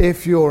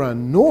 if you're a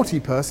naughty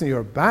person,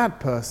 you're a bad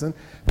person,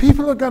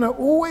 people are going to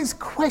always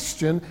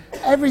question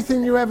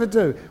everything you ever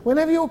do.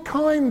 Whenever you're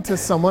kind to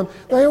someone,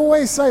 they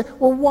always say,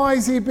 well, why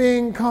is he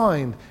being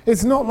kind?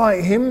 It's not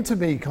like him to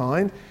be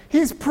kind.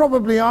 He's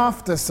probably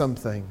after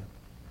something.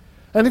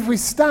 And if we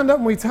stand up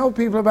and we tell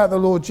people about the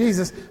Lord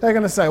Jesus, they're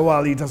going to say,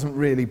 well, he doesn't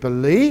really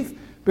believe,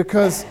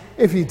 because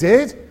if he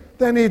did,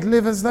 then he'd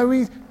live as though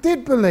he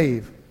did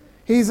believe.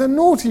 He's a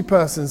naughty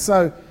person,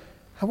 so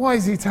why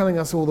is he telling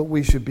us all that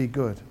we should be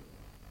good?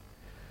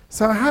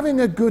 So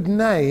having a good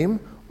name,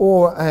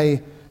 or a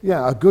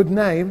good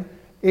name,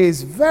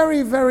 is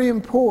very, very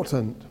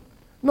important.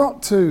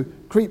 Not to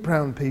creep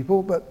round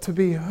people, but to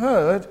be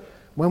heard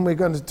when we're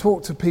going to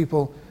talk to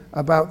people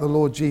about the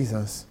Lord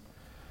Jesus.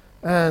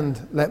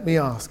 And let me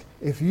ask,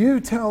 if you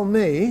tell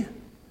me,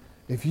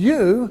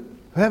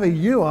 whoever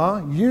you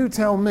are, you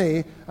tell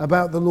me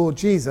about the Lord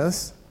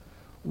Jesus,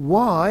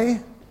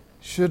 why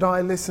should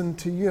I listen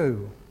to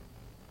you?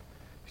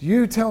 If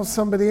you tell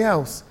somebody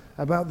else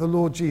about the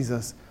Lord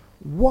Jesus,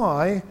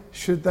 why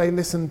should they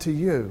listen to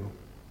you?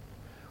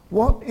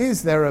 What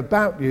is there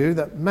about you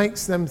that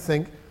makes them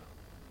think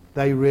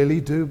they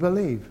really do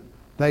believe?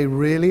 They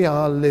really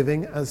are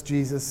living as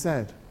Jesus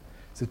said.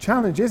 It's a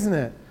challenge, isn't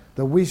it?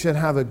 That we should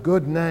have a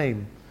good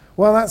name.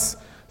 Well, that's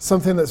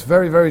something that's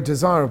very, very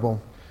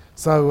desirable.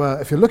 So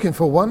if you're looking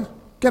for one,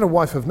 get a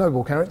wife of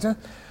noble character.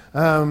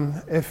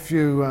 If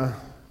you,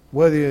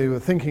 whether you were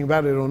thinking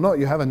about it or not,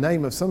 you have a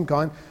name of some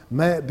kind,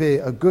 may it be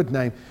a good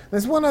name.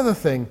 There's one other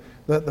thing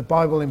that the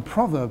Bible in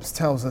Proverbs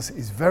tells us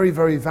is very,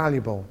 very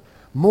valuable.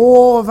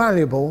 More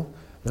valuable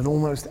than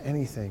almost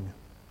anything.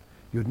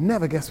 You'd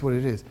never guess what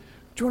it is. Do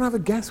you want to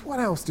have a guess? What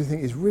else do you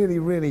think is really,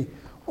 really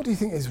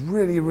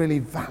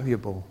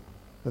valuable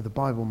that the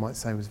Bible might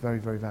say was very,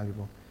 very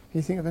valuable? Can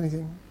you think of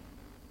anything?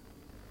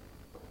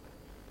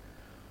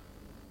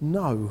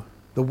 No.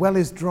 The well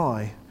is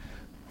dry.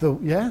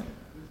 Yeah?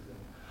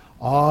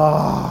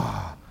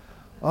 Oh,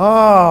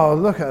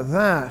 look at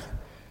that.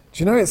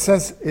 Do you know it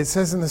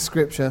says in the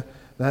scripture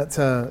that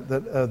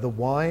the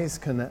wise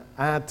can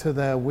add to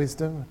their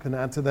wisdom, can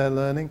add to their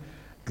learning?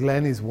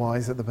 Glenn is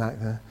wise at the back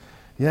there.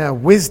 Yeah,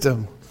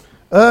 wisdom.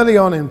 Early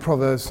on in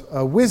Proverbs,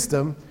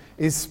 wisdom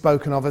is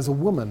spoken of as a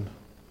woman.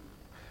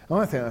 Do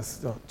you think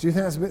that's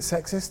a bit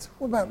sexist?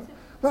 What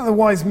about the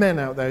wise men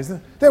out there?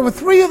 There were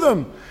 3 of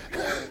them.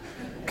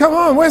 Come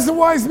on, where's the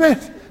wise men?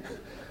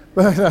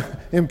 But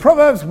in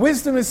Proverbs,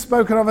 wisdom is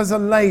spoken of as a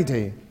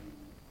lady.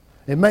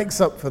 It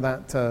makes up for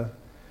that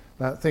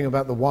thing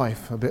about the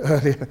wife a bit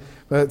earlier.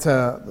 But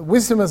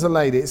wisdom as a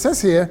lady. It says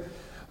here,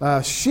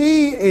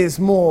 she is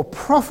more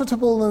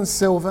profitable than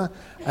silver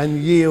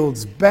and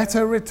yields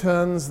better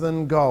returns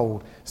than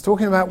gold. It's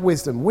talking about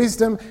wisdom.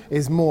 Wisdom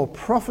is more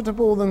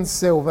profitable than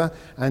silver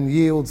and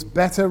yields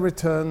better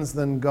returns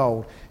than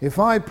gold. If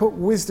I put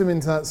wisdom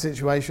into that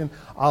situation,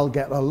 I'll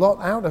get a lot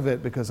out of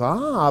it because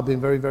I've been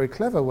very, very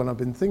clever when I've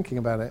been thinking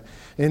about it.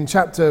 In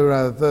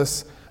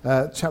chapter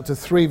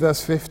 3,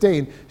 verse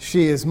 15,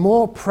 she is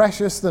more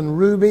precious than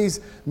rubies.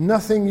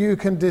 Nothing you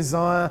can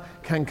desire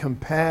can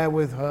compare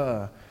with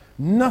her.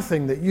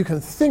 Nothing that you can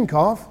think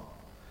of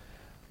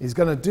is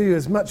going to do you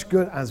as much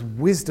good as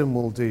wisdom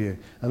will do you.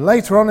 And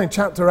later on in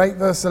chapter 8,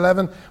 verse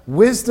 11,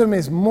 wisdom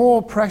is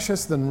more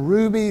precious than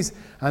rubies,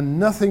 and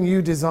nothing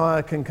you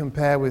desire can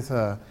compare with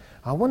her.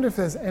 I wonder if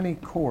there's any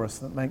chorus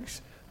that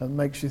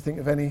makes you think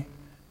of any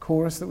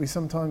chorus that we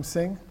sometimes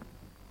sing.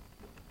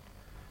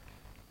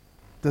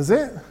 Does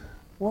it?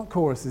 What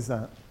chorus is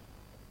that?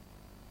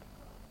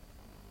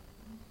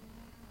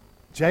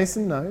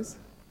 Jason knows.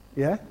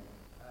 Yeah?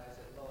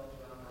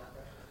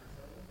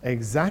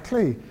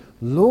 Exactly.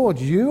 Lord,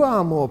 you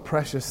are more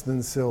precious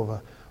than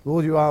silver.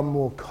 Lord, you are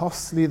more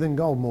costly than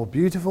gold, more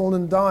beautiful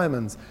than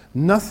diamonds.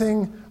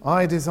 Nothing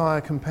I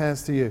desire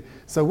compares to you.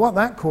 So what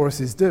that chorus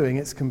is doing,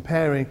 it's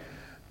comparing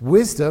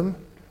wisdom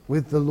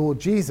with the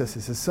Lord Jesus.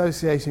 It's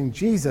associating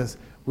Jesus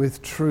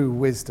with true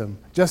wisdom.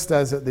 Just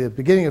as at the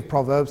beginning of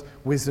Proverbs,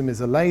 wisdom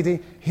is a lady,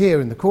 here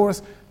in the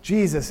chorus,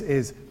 Jesus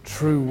is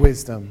true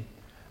wisdom.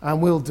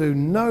 and we'll do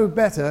no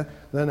better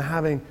than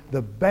having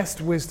the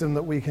best wisdom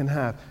that we can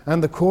have.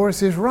 And the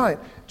chorus is right.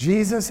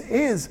 Jesus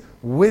is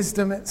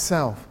wisdom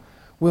itself.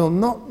 We'll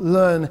not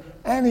learn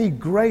any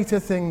greater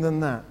thing than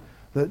that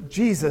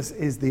Jesus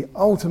is the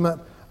ultimate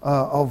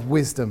of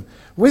wisdom.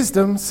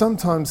 Wisdom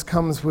sometimes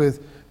comes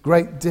with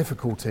great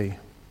difficulty.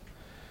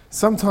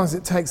 Sometimes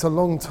it takes a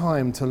long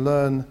time to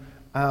learn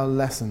our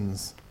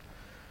lessons.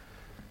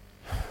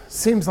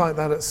 Seems like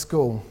that at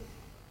school.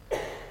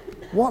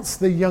 What's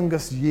the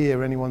youngest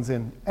year anyone's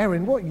in?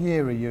 Erin, what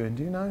year are you in?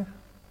 Do you know?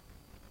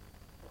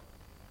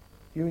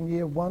 You in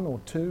year 1 or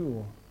 2?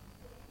 Or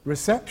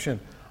reception.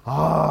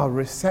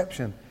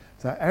 Reception.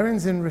 So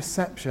Erin's in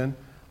reception.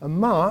 And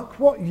Mark,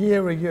 what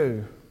year are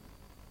you?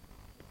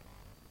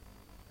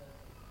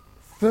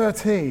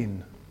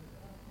 13.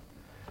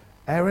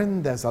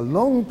 Erin, there's a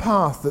long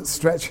path that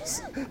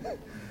stretches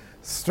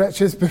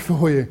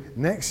before you.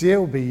 Next year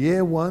will be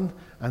year 1,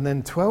 and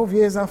then 12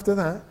 years after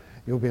that,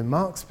 you'll be in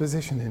Mark's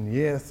position in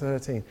year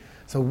 13.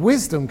 So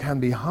wisdom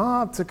can be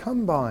hard to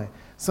come by.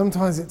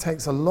 Sometimes it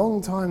takes a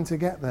long time to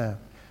get there.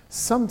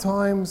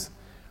 Sometimes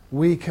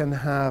we can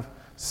have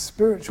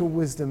spiritual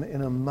wisdom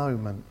in a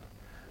moment.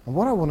 And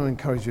what I want to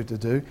encourage you to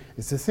do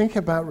is to think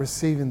about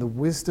receiving the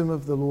wisdom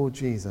of the Lord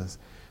Jesus.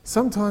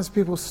 Sometimes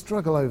people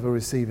struggle over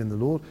receiving the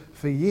Lord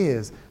for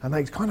years, and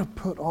they kind of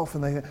put off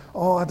and they think,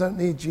 I don't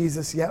need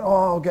Jesus yet.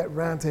 I'll get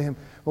round to him.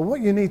 Well,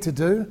 what you need to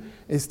do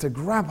is to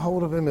grab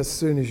hold of him as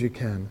soon as you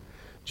can.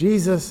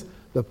 Jesus,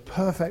 the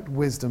perfect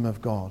wisdom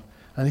of God.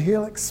 And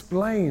he'll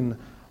explain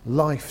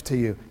life to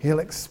you. He'll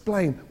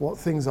explain what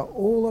things are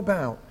all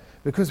about.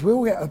 Because we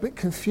all get a bit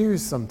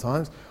confused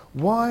sometimes.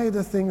 Why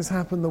do things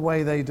happen the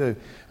way they do?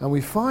 And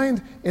we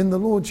find in the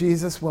Lord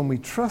Jesus, when we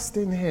trust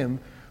in him,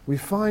 we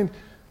find,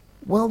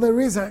 well, there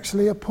is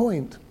actually a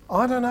point.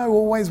 I don't know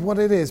always what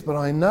it is, but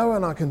I know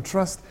and I can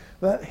trust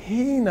that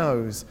he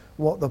knows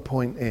what the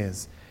point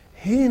is.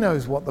 He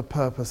knows what the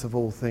purpose of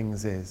all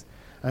things is.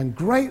 And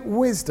great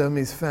wisdom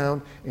is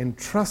found in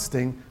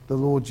trusting the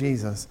Lord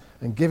Jesus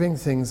and giving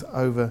things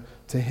over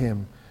to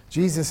him.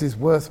 Jesus is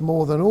worth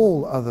more than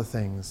all other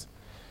things.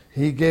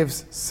 He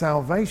gives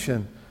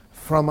salvation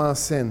from our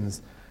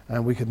sins,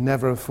 and we could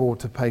never afford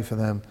to pay for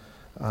them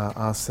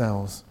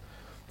ourselves.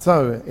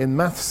 So, in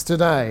maths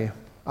today,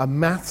 a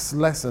maths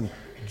lesson,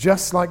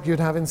 just like you'd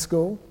have in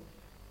school?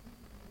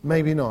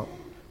 Maybe not.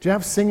 Do you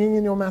have singing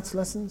in your maths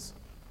lessons?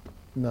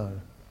 No.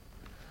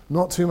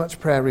 Not too much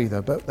prayer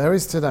either, but there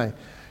is today.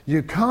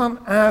 You can't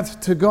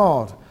add to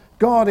God.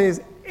 God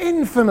is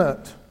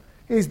infinite.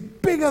 He's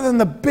bigger than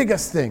the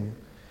biggest thing.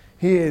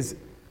 He is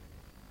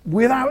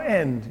without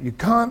end. You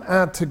can't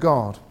add to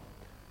God.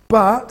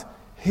 But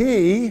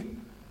he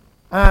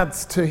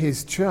adds to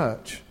his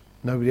church.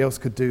 Nobody else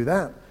could do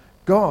that.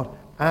 God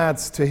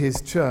adds to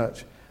his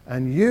church.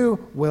 And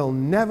you will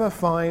never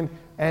find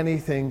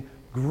anything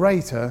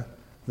greater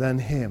than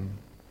him.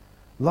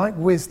 Like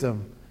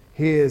wisdom,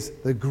 he is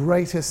the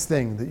greatest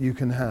thing that you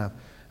can have.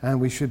 And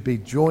we should be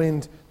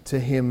joined to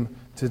him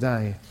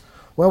today.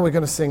 Well, we're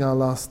going to sing our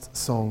last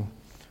song.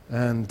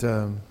 And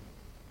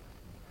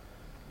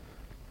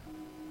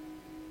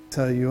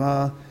so you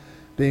are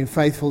being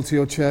faithful to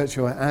your church.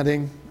 You are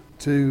adding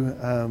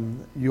to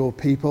your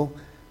people,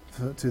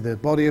 to the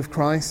body of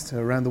Christ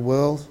around the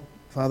world.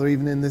 Father,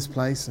 even in this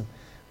place. And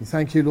we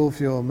thank you, Lord,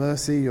 for your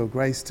mercy, your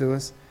grace to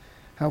us.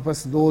 Help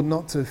us, Lord,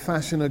 not to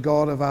fashion a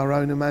God of our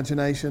own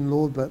imagination,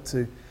 Lord, but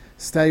to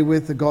stay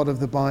with the God of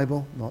the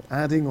Bible, not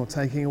adding or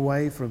taking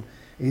away from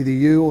either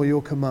you or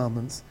your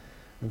commandments.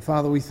 And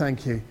Father, we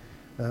thank you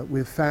that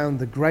we've found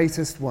the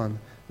greatest one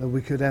that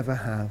we could ever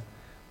have.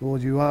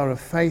 Lord, you are a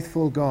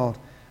faithful God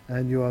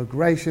and you are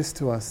gracious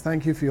to us.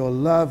 Thank you for your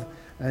love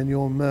and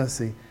your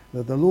mercy,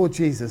 that the Lord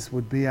Jesus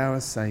would be our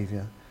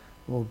Saviour.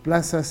 Lord,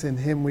 bless us in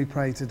him, we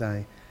pray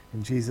today.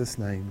 In Jesus'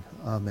 name,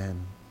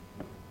 amen.